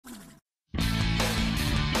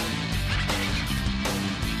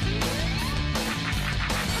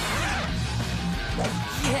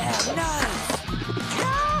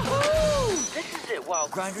Well,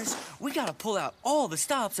 grinders, we gotta pull out all the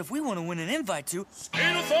stops if we want to win an invite to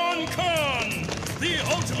Skate-a-thon Con, the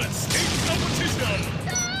ultimate skate competition.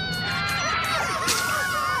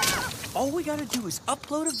 All we gotta do is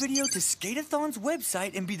upload a video to Skate-a-thon's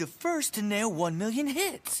website and be the first to nail 1 million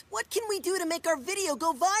hits. What can we do to make our video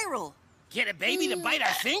go viral? Get a baby to bite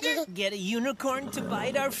our finger? Get a unicorn to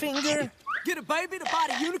bite our finger? Get a baby to bite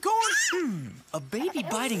a unicorn? A baby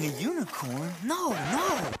biting a unicorn? No.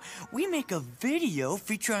 We make a video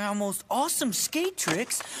featuring our most awesome skate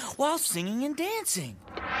tricks while singing and dancing.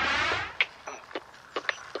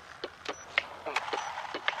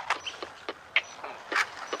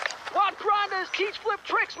 What grinders teach flip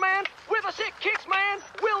tricks, man? With a sick kicks, man.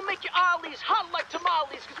 We'll make your ollies hot like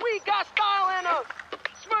tamales, cause we got style and a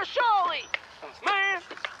smirsholi, man.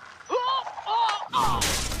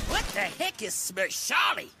 What the heck is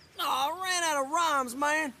smirsholi? Oh, I ran out of rhymes,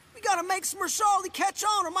 man. We gotta make smirsholi catch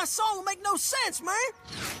on or my song will make no sense, man.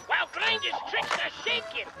 Well, grinders tricks are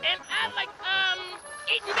shaking, and I like,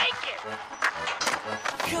 eating bacon.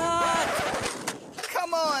 Cut!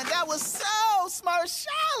 Come on, that was so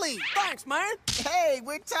smirsholi. Thanks, man. Hey,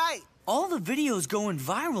 we're tight. All the videos going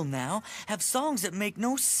viral now have songs that make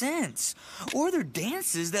no sense. Or they're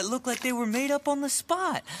dances that look like they were made up on the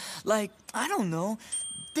spot. Like, I don't know,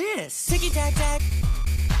 this. Ticky-tack-tack.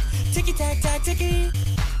 Ticky-tack-tack, ticky.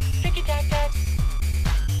 Ticky-tack-tack.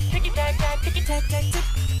 Ticky-tack-tack, ticky-tack-tack,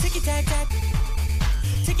 ticky-tack-tack.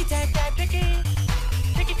 Ticky-tack-tack, ticky.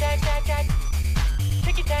 Ticky-tack-tack-tack.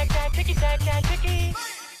 Ticky-tack-tack, ticky-tack-tack, ticky.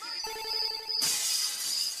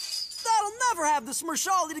 That'll never have the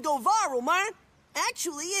smirsholi to go viral, man.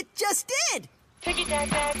 Actually, it just did.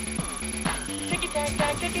 Ticky-tack-tack.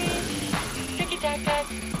 Ticky-tack-tack, ticky. Ticky-tack-tack.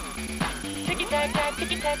 Ticky-tack-tack,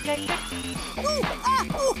 ticky-tack-tack, tick. Ooh, hot.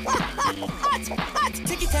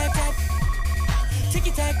 Ticky-tack-tack.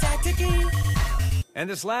 Ticky-tack-tack, ticky. And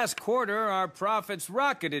this last quarter, our profits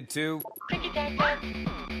rocketed to... Ticky-tack-tack.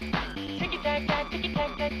 Ticky-tack-tack,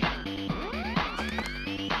 ticky-tack-tack,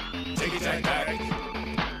 Ticky-tack-tack.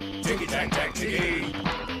 Ticky-tack-tack, ticky.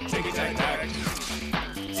 Ticky-tack-tack.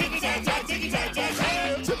 Ticky-tack-tack,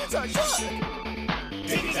 ticky-tack-tack, ticky-tack-tack.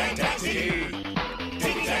 Ticky-tack-tack, ticky.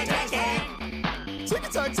 Ticky-tack-tack.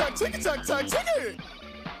 Ticky-tack-tack, ticky-tack-tack, ticky.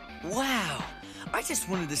 Wow. I just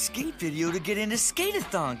wanted a skate video to get into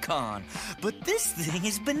Skate-a-thon Con, but this thing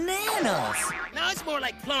is bananas. No, it's more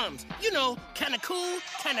like plums. You know, kinda cool,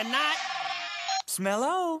 kinda not.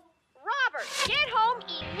 Smello. Robert, get home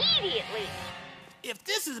immediately. If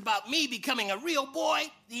this is about me becoming a real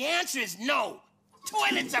boy, the answer is no.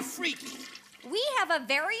 Toilets are freaky. We have a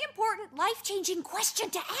very important, life-changing question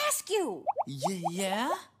to ask you.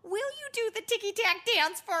 Yeah? Will you do the ticky-tack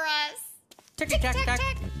dance for us?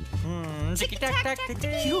 Ticky-tack-tack. Ticky-tack-tack.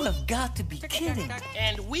 You have got to be kidding.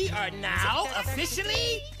 And we are now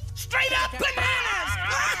officially straight up bananas!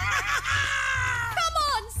 Come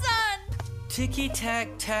on, son!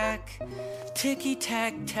 Ticky-tack-tack.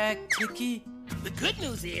 Ticky-tack-tack, ticky. The good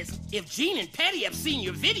news is, if Gene and Patty have seen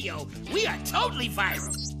your video, we are totally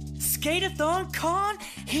viral. Skate-a-thon Con,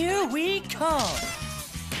 here we come.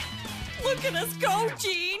 Look at us go,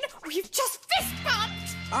 Gene! We've just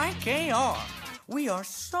fist-bumped! IKR. We are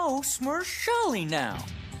so smirsholi now.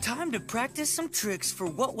 Time to practice some tricks for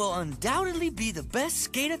what will undoubtedly be the best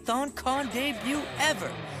Skate-a-thon Con debut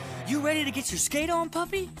ever. You ready to get your skate on,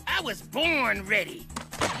 puppy? I was born ready.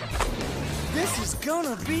 This is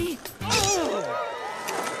gonna be...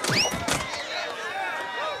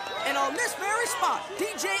 And on this very spot,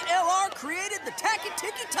 DJ LR created the Tacky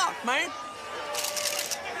Ticky Tock, man.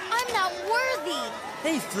 I'm not worthy.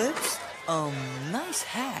 Hey, Flips. Nice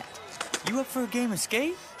hat. You up for a game of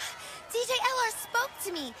skate? DJ LR spoke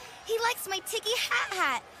to me. He likes my Tiki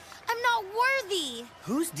hat. I'm not worthy.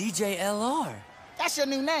 Who's DJ LR? That's your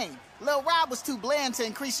new name. Lil Rob was too bland to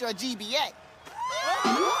increase your GBA.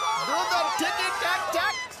 Do the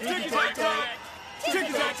ticky-tack-tack. Ticky-tack-tack.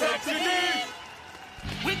 Ticky-tack-tack, ticky.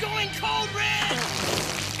 We're going cold red!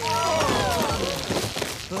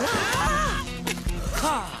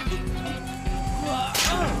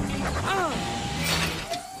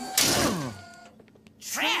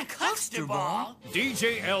 Track Huckster Ball?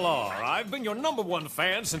 DJ LR, I've been your #1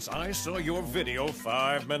 fan since I saw your video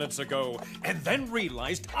 5 minutes ago, and then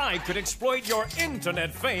realized I could exploit your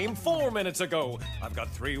internet fame 4 minutes ago. I've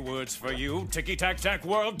got 3 words for you, Ticky-Tack-Tack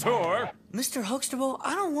World Tour. Mr. Huxtable,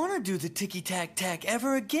 I don't want to do the ticky-tack-tack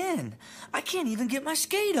ever again. I can't even get my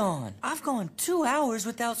skate on. I've gone 2 hours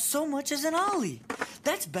without so much as an ollie.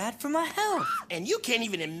 That's bad for my health. And you can't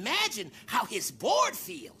even imagine how his board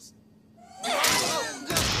feels.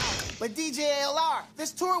 But DJ LR,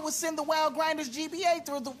 this tour will send the Wild Grinders GBA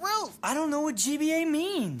through the roof. I don't know what GBA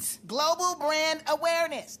means. Global Brand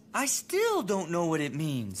Awareness. I still don't know what it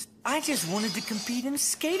means. I just wanted to compete in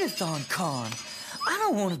Skate-a-thon Con. I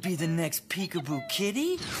don't want to be the next Peekaboo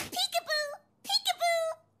Kitty. Peekaboo!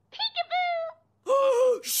 Peekaboo! Peekaboo!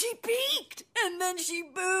 Oh, she peeked, and then she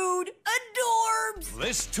booed. Adorbs!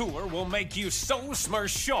 This tour will make you so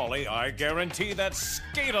smirshally, I guarantee that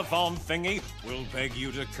skate-a-thon thingy will beg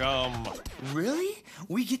you to come. Really?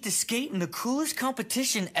 We get to skate in the coolest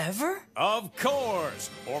competition ever? Of course,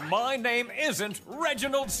 or my name isn't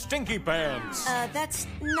Reginald Stinky Pants. That's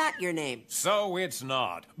not your name. So it's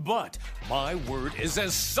not, but my word is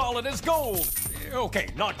as solid as gold. Okay,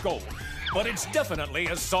 not gold, but it's definitely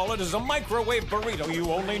as solid as a microwave burrito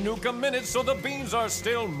you only nuke a minute so the beans are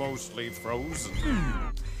still mostly frozen.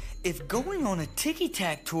 If going on a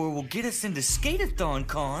Tiki-Tac tour will get us into Skate-a-thon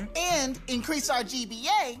Con, And increase our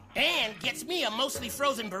GBA. And gets me a mostly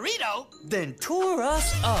frozen burrito. then tour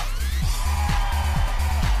us up.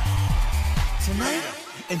 Tonight,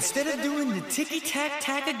 instead of doing the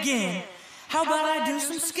Tiki-Tac-Tac again, how about I do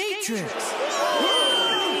some skate tricks?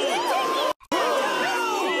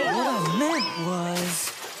 What I meant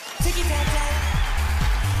was... Tiki-Tac-Tac,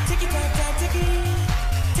 Tiki-Tac-Tac, Tiki,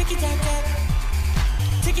 Tiki-Tac-Tac,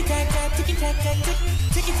 Tiki-Tac-Tac, Tiki-Tac-Tac,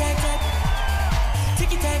 Tiki-Tac-Tac,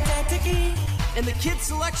 Tiki-Tac-Tac, Tiki. And the Kids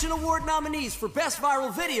Selection Award nominees for Best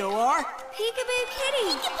Viral Video are... Peekaboo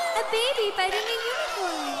Kitty! A baby biting a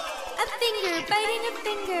unicorn! A finger biting a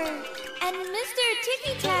finger! And Mr.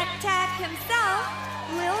 Tiki-Tac-Tac himself,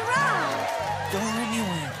 Lil Rob! Don't let me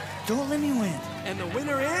win. Don't let me win. And the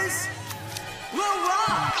winner is... Lil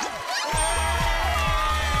Rob!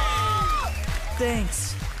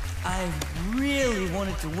 Thanks. I really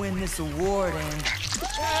wanted to win this award, and...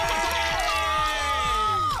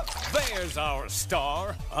 There's our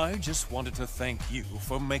star. I just wanted to thank you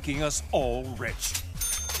for making us all rich.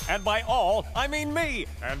 And by all, I mean me.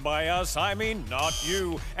 And by us, I mean not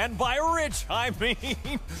you. And by rich, I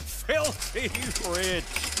mean filthy rich.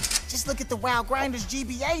 Just look at the Wild Grinders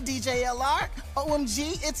GBA, DJ LR.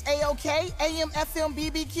 OMG, it's AOK, AM, FM,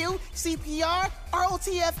 BBQ, CPR,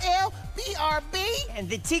 ROTFL, BRB. And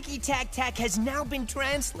the Tiki-Tac-Tac has now been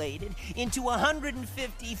translated into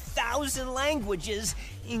 150,000 languages,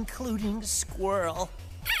 including squirrel.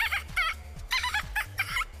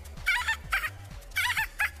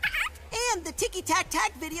 And the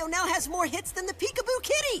Tiki-Tac-Tac video now has more hits than the Peekaboo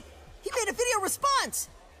Kitty. He made a video response.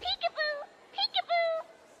 Peekaboo! Peekaboo!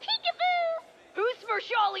 Peekaboo! Who's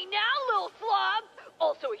Smirshali now, Lil Slob?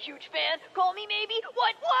 Also a huge fan. Call me maybe.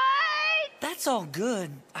 What? That's all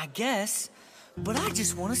good, I guess. But I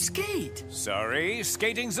just want to skate. Sorry,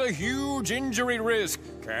 skating's a huge injury risk.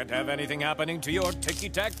 Can't have anything happening to your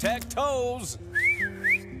ticky-tack-tack toes.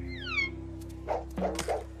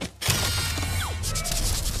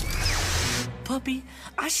 Puppy,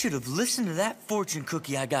 I should have listened to that fortune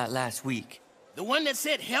cookie I got last week. The one that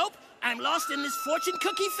said, help, I'm lost in this fortune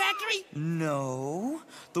cookie factory? No,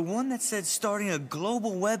 the one that said starting a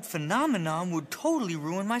global web phenomenon would totally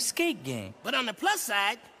ruin my skate game. But on the plus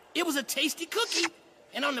side, it was a tasty cookie.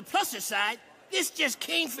 And on the pluser side, this just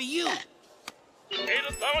came for you.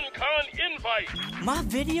 Skate-a-thon Con invite. My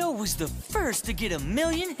video was the first to get 1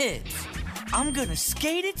 million hits. I'm gonna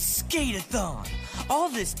skate it, skate-a-thon. All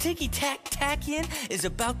this ticky-tack-tacking is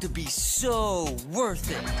about to be so worth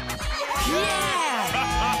it. Yeah!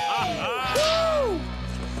 Woo!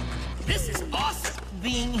 This is awesome.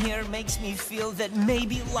 Being here makes me feel that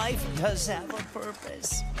maybe life does have a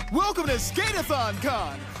purpose. Welcome to Skate-a-thon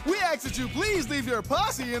Con. We ask that you please leave your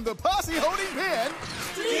posse in the posse-holding pen.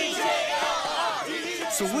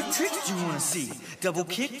 So what trick did you want to see? Double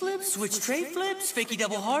kick flips, switch tray flips, fakey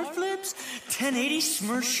double hard flips, 1080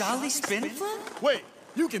 Smirshali spin flip? Wait,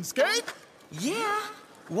 you can skate? Yeah.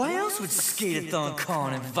 Why else would Skate-a-thon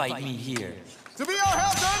Con invite me here? To be our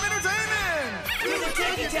halftime entertainment! Do the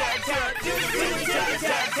ticky-tack-tack! Do the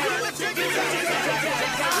ticky-tack-tack! Do the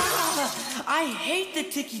ticky-tack-tack! I hate the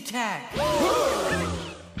ticky-tack.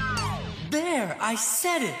 There, I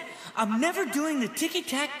said it. I'm never doing the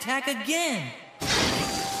ticky-tack-tack again.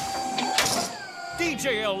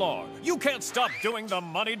 DJ LR, you can't stop doing the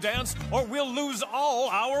money dance or we'll lose all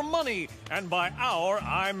our money. And by our,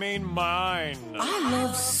 I mean mine. I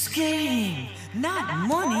love skating, not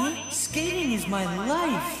money. Skating is my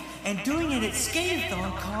life, and doing it at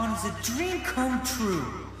Skate-a-thon Con is a dream come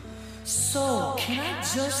true. So, can I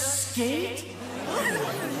just skate?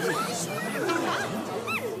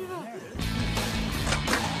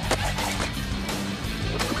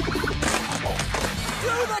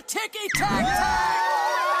 Do the Tiki-Tac-Tac!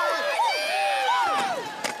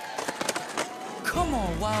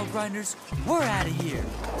 Wild Grinders. We're out of here.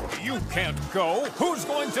 You can't go. Who's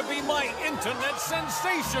going to be my internet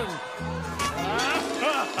sensation?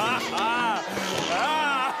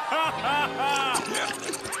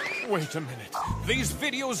 Wait a minute. These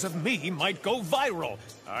videos of me might go viral.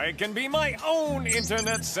 I can be my own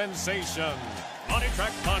internet sensation. Money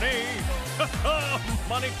track money.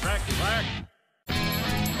 Money track track.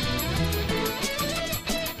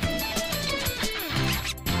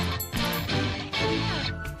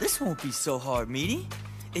 This won't be so hard, Meaty.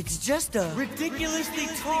 It's just a ridiculously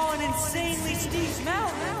tall and insanely steep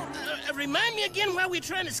mountain. Remind me again why we're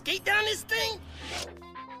trying to skate down this thing?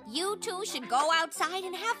 You two should go outside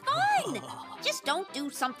and have fun. Just don't do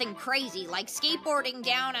something crazy like skateboarding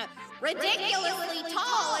down a ridiculously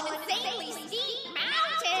tall and insanely steep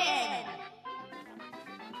mountain.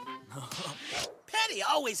 Patty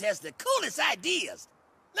always has the coolest ideas.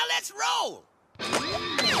 Now let's roll.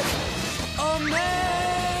 Oh,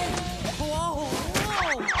 man! Whoa,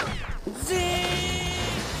 whoa! Zing!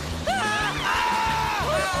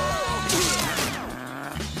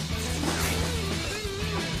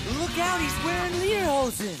 Look out, he's wearing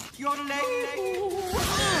lederhosen.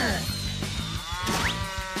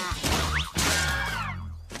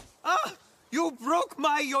 You broke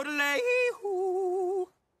my yodelay.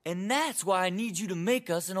 And that's why I need you to make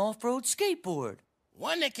us an off-road skateboard.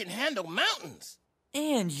 One that can handle mountains.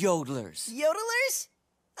 And yodelers. Yodelers?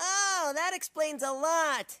 Oh, that explains a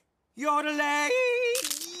lot. Yodelay.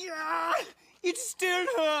 Yeah, it still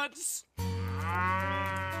hurts.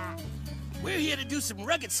 We're here to do some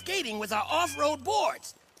rugged skating with our off-road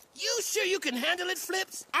boards. You sure you can handle it,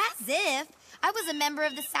 Flips? As if. I was a member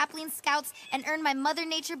of the Sapling Scouts and earned my Mother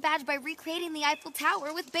Nature badge by recreating the Eiffel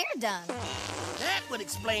Tower with bear dung. That would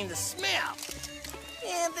explain the smell.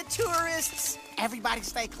 And the tourists. Everybody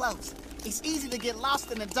stay close. It's easy to get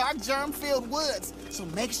lost in the dark, germ-filled woods, so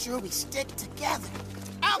make sure we stick together.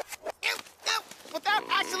 Out! Out! Without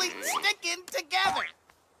actually sticking together.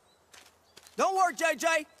 Don't worry,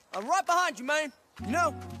 JJ. I'm right behind you, man. You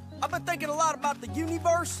know, I've been thinking a lot about the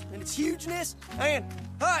universe and its hugeness, and,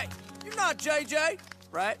 hey, you're not JJ,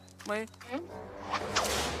 right, man?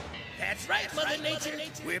 That's right, Mother Nature.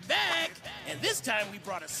 We're back. And this time we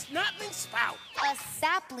brought a snotling spout. A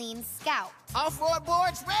Sapling Scout. Off-road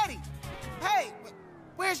boards ready. Hey,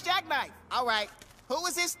 where's Jackknife? All right, who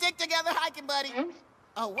was his stick-together hiking buddy?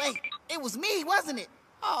 Oh, wait, it was me, wasn't it?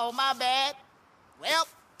 Oh, my bad. Well,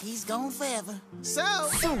 he's gone forever. So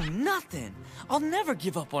nothing. I'll never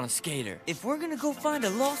give up on a skater. If we're gonna go find a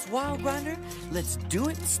lost Wild Grinder, let's do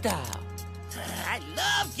it in style. I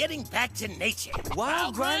love getting back to nature.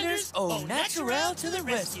 Wild Grinders, au naturel to the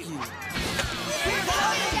rescue. We're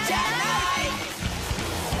going, Jackknife!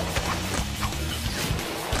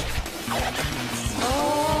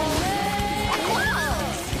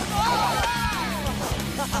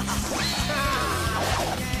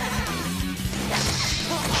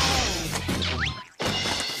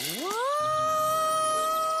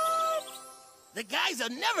 The guys will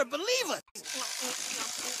never believe us.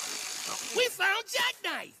 We found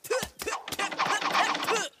Jackknife.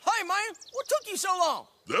 Hey, man, what took you so long?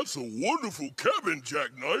 That's a wonderful cabin,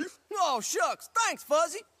 Jackknife. Oh, shucks. Thanks,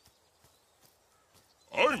 Fuzzy.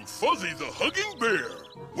 I'm Fuzzy the Hugging Bear.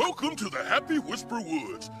 Welcome to the Happy Whisper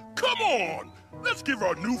Woods. Come on, let's give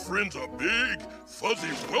our new friends a big,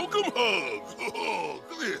 fuzzy welcome hug.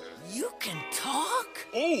 You can talk?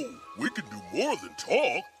 Oh, we can do more than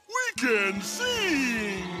talk. We can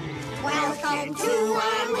sing. Welcome to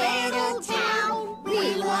our little town.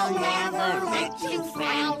 We will never let you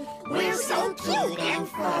frown. We're so cute and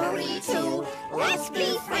furry too. Let's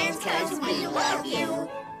be friends 'cause we love you.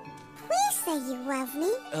 Please say you love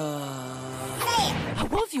me. Say it. I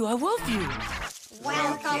love you, I love you.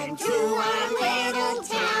 Welcome to our little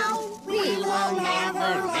town. We will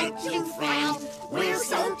never let you frown. We're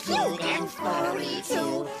so cute and furry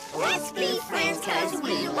too. Let's be friends 'cause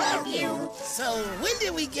we love you. So when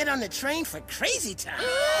did we get on the train for Crazy Town?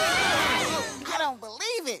 I don't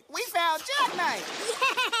believe it. We found Jackknife.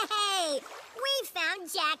 Yay! We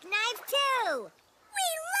found Jackknife too. We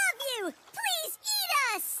love you. Please eat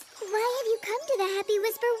us. Why have you come to the Happy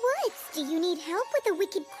Whisper Woods? Do you need help with the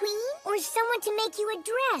Wicked Queen? Or someone to make you a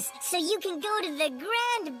dress so you can go to the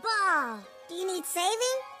grand ball? Do you need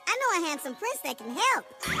saving? I know a handsome prince that can help.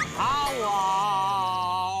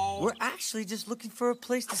 Hello! We're actually just looking for a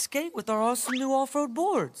place to skate with our awesome new off-road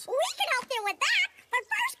boards. We can help you with that, but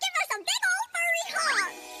first give us a big old furry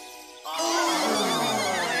hug. Oh,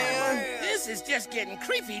 man. This is just getting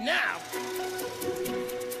creepy now.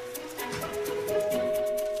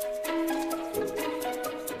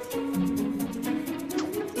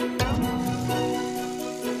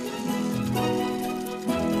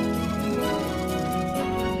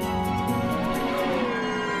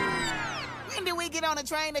 When do we get on a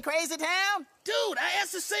train to Crazy Town? Dude, I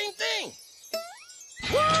asked the same thing.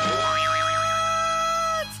 What?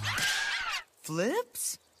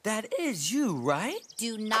 Flips? That is you, right?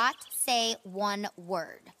 Do not say one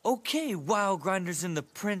word. Okay, Wild Grinders and the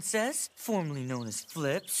Princess, formerly known as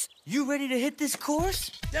Flips. You ready to hit this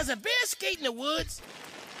course? Does a bear skate in the woods?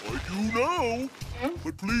 I do now.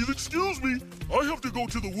 But please excuse me. I have to go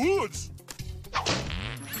to the woods.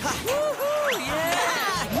 Woohoo!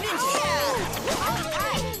 Yeah! Ninja!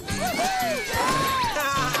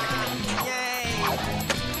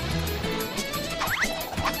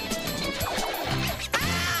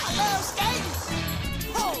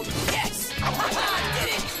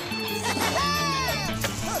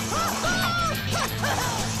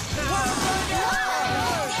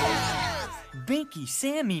 Binky,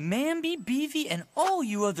 Sammy, Mamby, Beefy, and all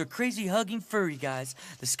you other crazy hugging furry guys.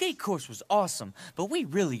 The skate course was awesome, but we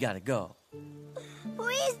really gotta go.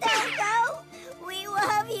 Please don't go. We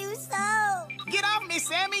love you so. Get off me,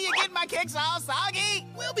 Sammy. You're getting my kicks all soggy.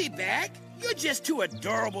 We'll be back. You're just too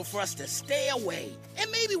adorable for us to stay away. And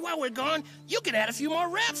maybe while we're gone, you can add a few more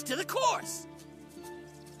reps to the course.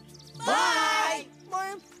 Bye.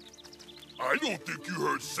 I don't think you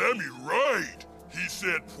heard Sammy right. He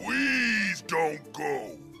said, please don't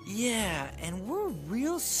go. Yeah, and we're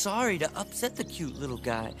real sorry to upset the cute little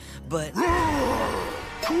guy, but...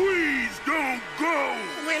 Please don't go!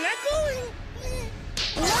 We're not going.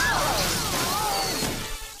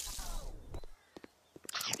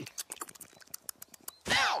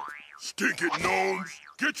 Stink it, gnomes.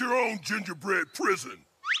 Get your own gingerbread prison.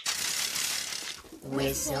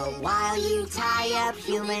 Whistle while you tie up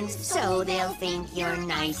humans so they'll think you're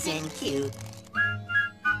nice and cute.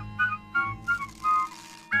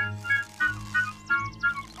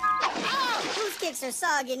 Whose kicks are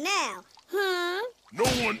soggy now? No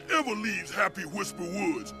one ever leaves Happy Whisper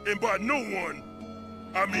Woods. And by no one,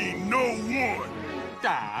 I mean no one.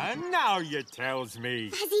 Ah, now you tells me.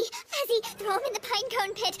 Fuzzy, throw him in the pine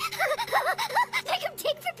cone pit. Make him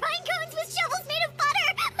dig for pine cones with shovels made of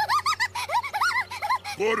butter.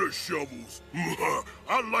 Butter shovels.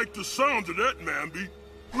 I like the sound of that, Mamby.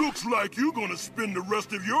 Looks like you're gonna spend the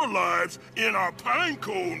rest of your lives in our pine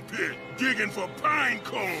cone pit, digging for pine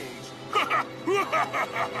cones. But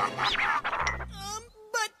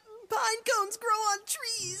pine cones grow on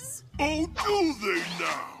trees. Oh, do they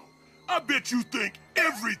now? I bet you think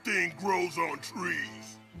everything grows on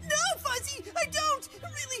trees. No, Fuzzy, I don't.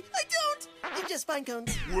 Really, I don't. They're just pine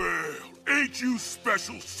cones. Well, ain't you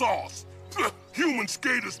special sauce? Human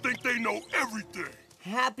skaters think they know everything.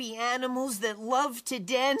 Happy animals that love to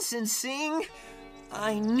dance and sing?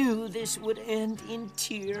 I knew this would end in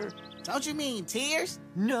tears. Don't you mean tears?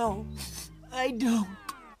 No, I don't.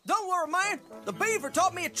 Don't worry, man. The beaver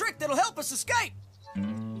taught me a trick that'll help us escape.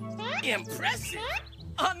 Impressive.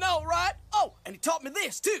 I know, right? Oh, and he taught me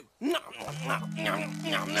this, too. No.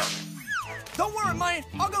 Don't worry, man.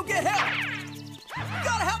 I'll go get help.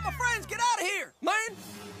 Gotta help my friends get out of here, man.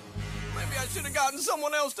 Maybe I should have gotten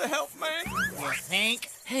someone else to help, man. You think?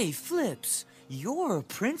 Hey, Flips, you're a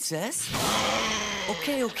princess.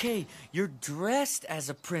 Okay, you're dressed as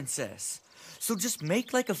a princess. So just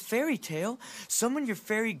make like a fairy tale, summon your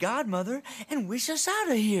fairy godmother, and wish us out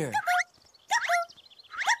of here.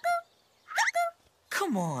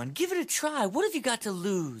 Come on, give it a try. What have you got to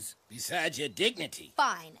lose? Besides your dignity.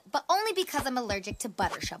 Fine, but only because I'm allergic to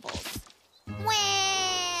butter shovels.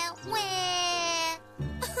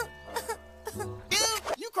 Dude,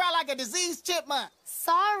 you cry like a diseased chipmunk.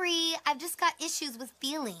 Sorry, I've just got issues with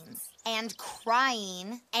feelings. And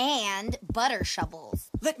crying. And butter shovels.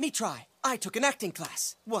 Let me try. I took an acting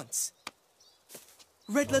class once.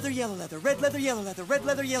 Red leather, yellow leather, red leather, yellow leather, red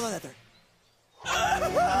leather, yellow leather. How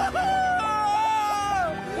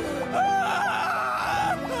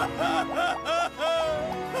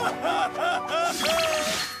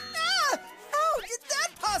did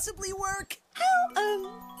that possibly work?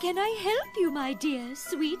 Can I help you, my dear,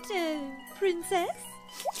 sweet, princess?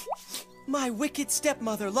 My wicked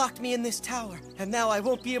stepmother locked me in this tower, and now I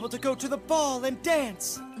won't be able to go to the ball and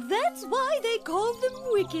dance. That's why they call them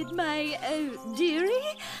wicked, my,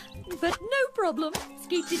 dearie. But no problem.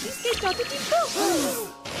 Skate diddy, skate toppity, boo!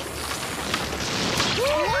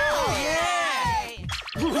 Yay!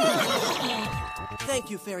 Thank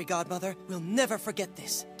you, Fairy Godmother. We'll never forget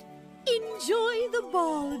this. Enjoy the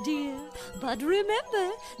ball, dear. But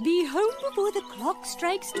remember, be home before the clock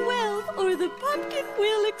strikes 12 or the pumpkin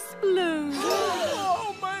will explode.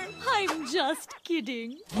 Oh, man! I'm just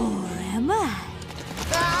kidding. Or am I?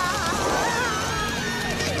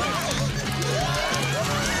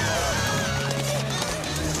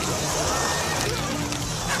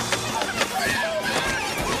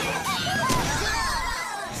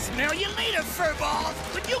 there,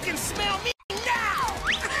 furballs! But you can smell me now!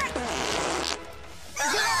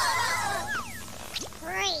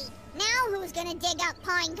 Great. Now who's gonna dig up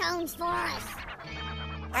pine cones for us?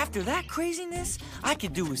 After that craziness, I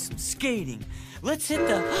could do with some skating. Let's hit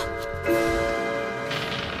the...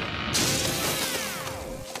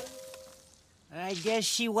 I guess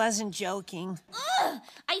she wasn't joking. Ugh!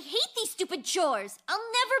 I hate these stupid chores. I'll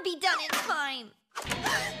never be done in time.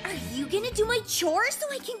 Are you gonna do my chores so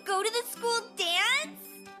I can go to the school dance?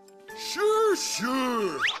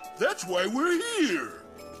 Sure. That's why we're here.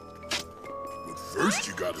 But first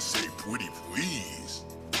you gotta say pretty please.